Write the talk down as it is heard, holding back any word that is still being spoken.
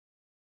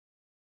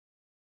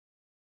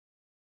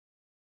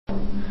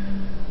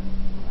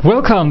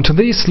Welcome to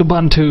this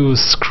Lubuntu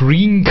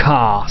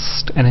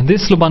Screencast, and in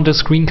this Lubuntu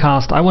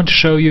Screencast I want to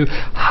show you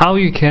how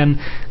you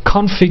can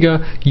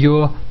configure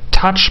your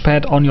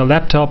touchpad on your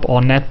laptop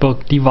or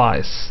netbook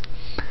device.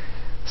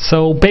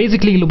 So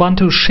basically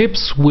Lubuntu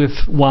ships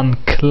with one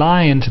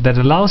client that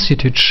allows you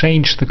to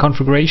change the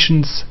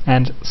configurations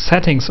and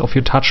settings of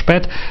your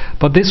touchpad,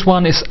 but this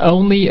one is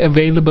only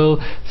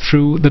available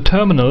through the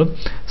terminal.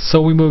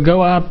 So we will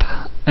go up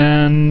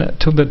and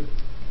to the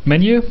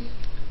menu,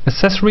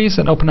 accessories,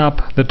 and open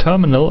up the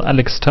terminal,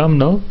 Alex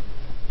terminal,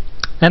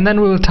 and then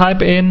we will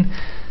type in,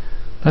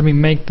 let me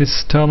make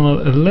this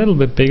terminal a little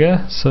bit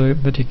bigger so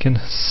that you can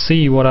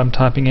see what I'm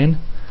typing in.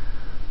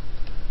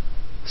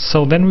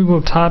 So then we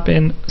will type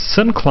in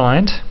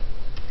synclient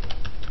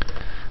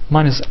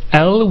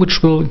 -L,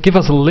 which will give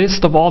us a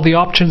list of all the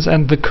options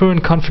and the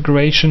current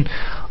configuration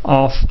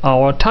of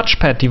our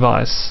touchpad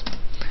device.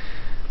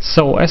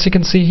 So as you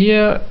can see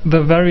here,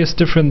 the various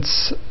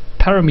different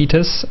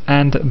parameters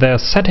and their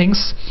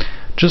settings.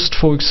 Just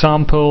for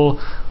example,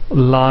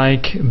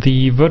 like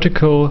the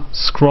vertical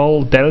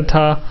scroll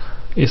delta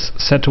is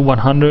set to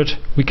 100.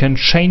 We can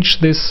change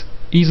this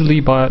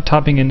easily by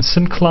typing in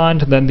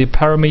synclient, then the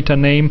parameter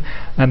name,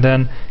 and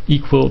then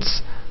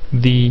equals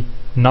the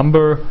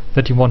number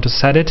that you want to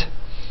set it.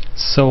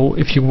 So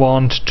if you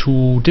want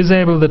to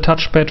disable the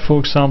touchpad, for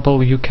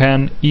example, you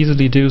can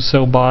easily do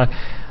so by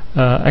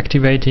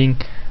activating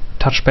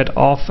touchpad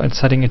off and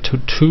setting it to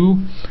 2.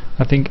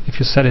 I think if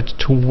you set it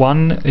to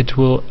 1, it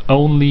will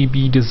only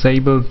be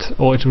disabled,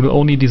 or it will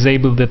only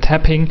disable the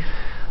tapping.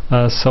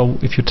 So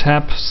if you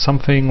tap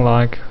something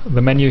like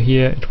the menu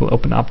here, it will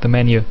open up the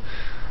menu.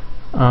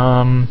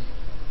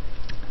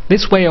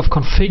 This way of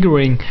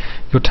configuring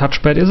your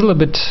touchpad is a little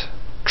bit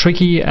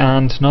tricky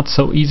and not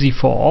so easy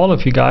for all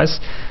of you guys.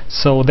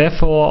 So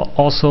therefore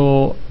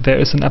also there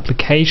is an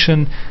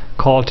application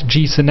called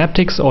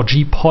Synaptic or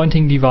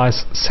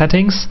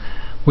gpointing-device-settings,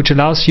 which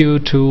allows you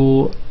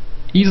to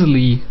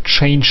easily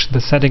change the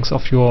settings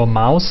of your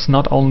mouse,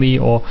 not only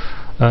your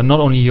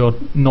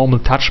normal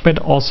touchpad,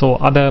 also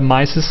other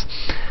mices.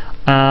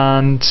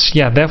 And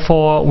yeah,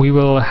 therefore we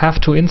will have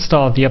to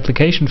install the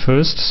application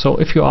first. So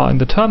if you are in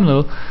the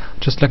terminal,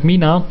 just like me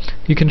now,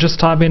 you can just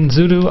type in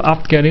sudo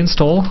apt-get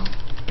install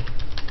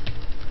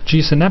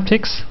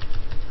gsynaptics.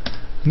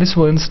 This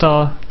will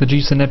install the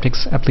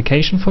gsynaptics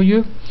application for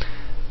you,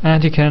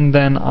 and you can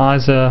then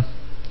either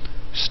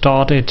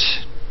start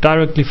it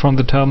directly from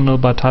the terminal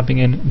by typing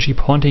in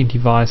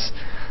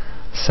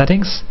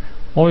gpointing-device-settings,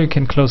 or you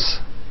can close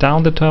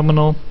down the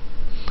terminal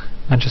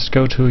and just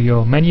go to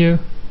your menu,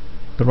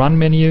 the run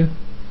menu,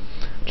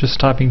 just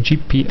typing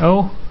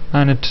gpo,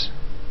 and it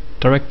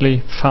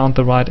directly found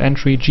the right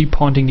entry,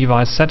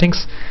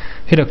 gpointing-device-settings.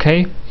 Hit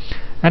OK,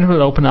 and it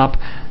will open up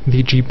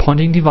the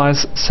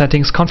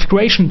gpointing-device-settings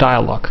configuration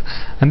dialog.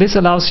 And this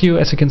allows you,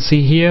 as you can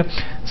see here,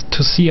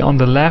 to see on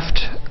the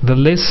left the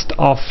list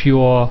of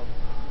your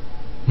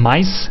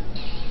mice.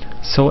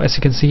 So as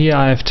you can see here,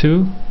 I have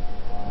two.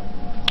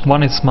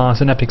 One is my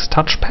Synaptic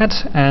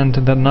Touchpad, and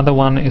another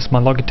one is my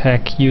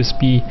Logitech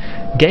USB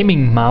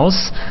gaming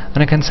mouse.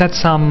 And I can set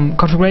some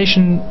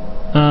configuration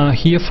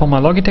here for my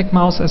Logitech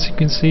mouse, as you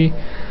can see.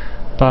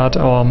 But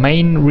our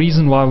main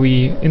reason why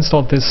we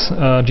installed this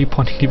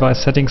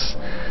gpointing-device-settings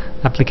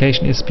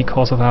application is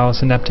because of our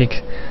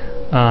Synaptic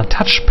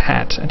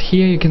touchpad. And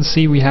here you can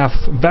see we have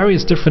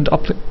various different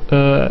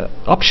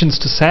options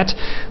to set,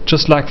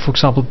 just like for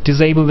example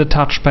disable the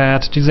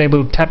touchpad,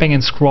 disable tapping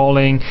and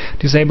scrolling,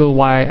 disable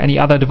while any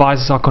other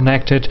devices are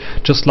connected,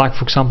 just like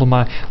for example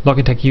my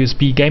Logitech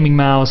USB gaming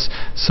mouse.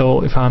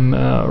 So if I'm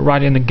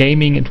right in the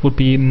gaming, it would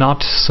be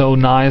not so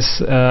nice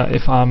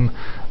if I'm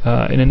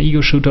in an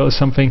ego shooter or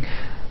something,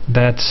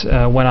 that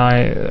when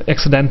I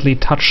accidentally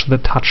touch the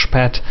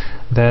touchpad,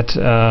 that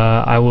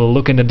I will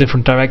look in a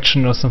different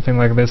direction or something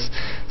like this.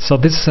 So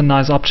this is a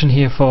nice option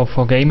here for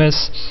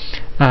gamers.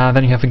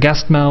 Then you have a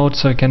guest mode,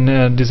 so you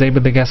can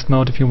disable the guest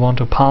mode if you want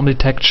to palm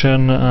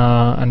detection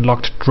and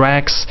locked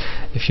drags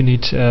if you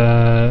need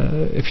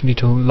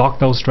to lock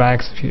those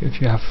drags if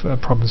you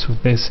have problems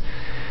with this.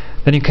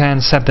 Then you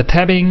can set the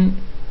tabbing.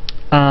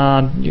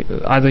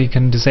 Either you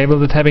can disable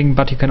the tabbing,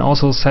 but you can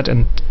also set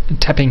a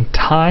tapping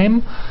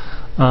time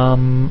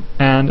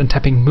and a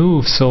tapping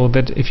move, so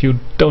that if you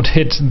don't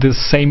hit the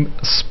same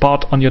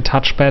spot on your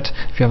touchpad,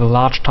 if you have a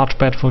large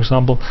touchpad for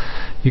example,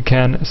 you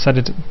can set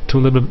it to a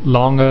little bit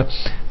longer,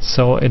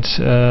 so it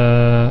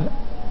the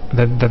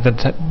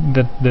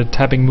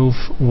tapping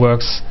move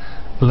works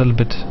a little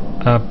bit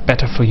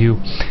better for you.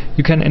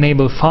 You can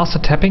enable faster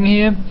tapping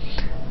here,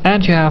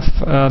 and you have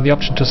the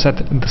option to set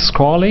the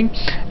scrolling.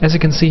 As you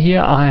can see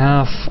here, I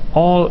have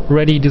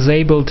already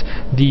disabled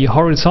the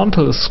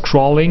horizontal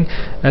scrolling,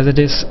 as it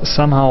is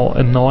somehow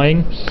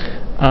annoying,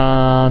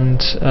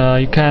 and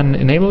you can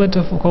enable it,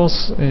 of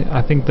course.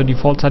 I think the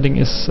default setting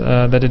is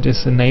that it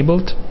is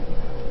enabled,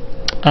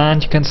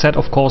 and you can set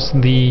of course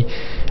the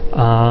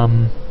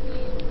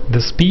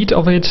speed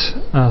of it,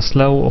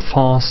 slow or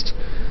fast,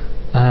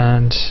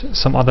 and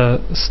some other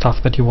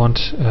stuff that you want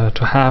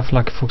to have,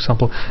 like for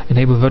example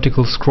enable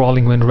vertical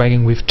scrolling when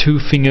dragging with 2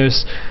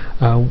 fingers,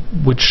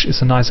 which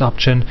is a nice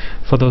option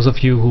for those of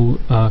you who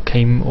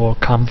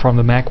come from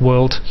the Mac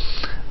world.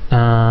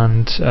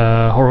 And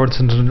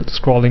horizontal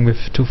scrolling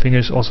with 2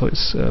 fingers also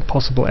is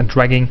possible, and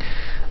dragging.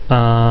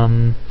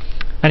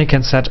 And you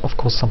can set, of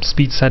course, some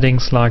speed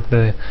settings like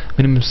the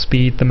minimum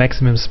speed, the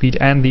maximum speed,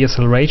 and the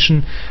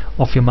acceleration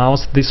of your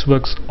mouse. This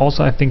works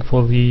also, I think,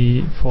 for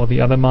the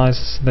other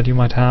mice that you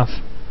might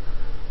have.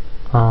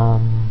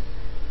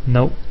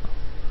 No,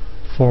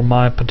 for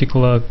my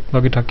particular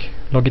Logitech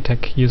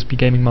USB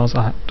gaming mouse,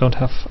 I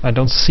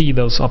don't see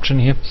those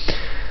options here.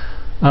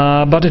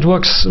 But it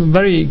works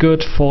very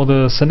good for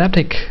the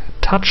Synaptic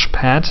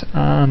Touchpad.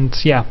 And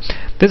yeah,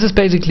 this is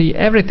basically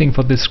everything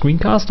for this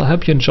screencast. I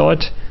hope you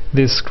enjoyed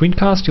this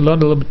screencast. You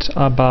learned a little bit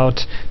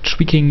about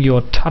tweaking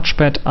your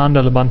touchpad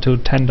under Lubuntu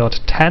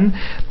 10.10.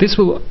 This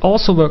will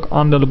also work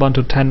under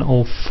Lubuntu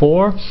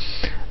 10.04,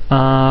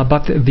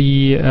 but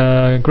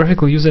the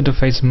graphical user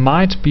interface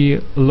might be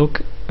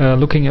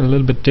looking a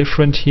little bit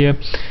different here,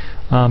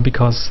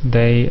 because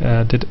they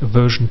did a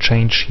version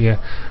change here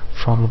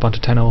from Lubuntu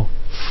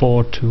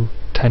 10.04 to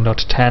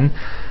 10.10.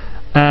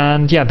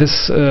 And yeah,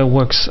 this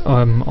works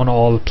on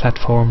all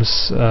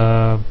platforms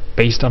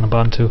based on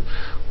Ubuntu,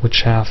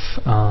 which have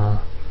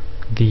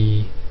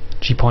the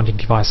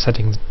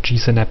gpointing-device-settings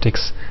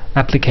G-Synaptics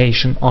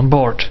application on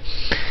board.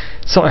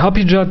 So I hope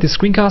you enjoyed this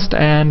screencast,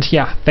 and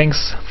yeah,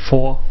 thanks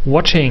for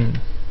watching.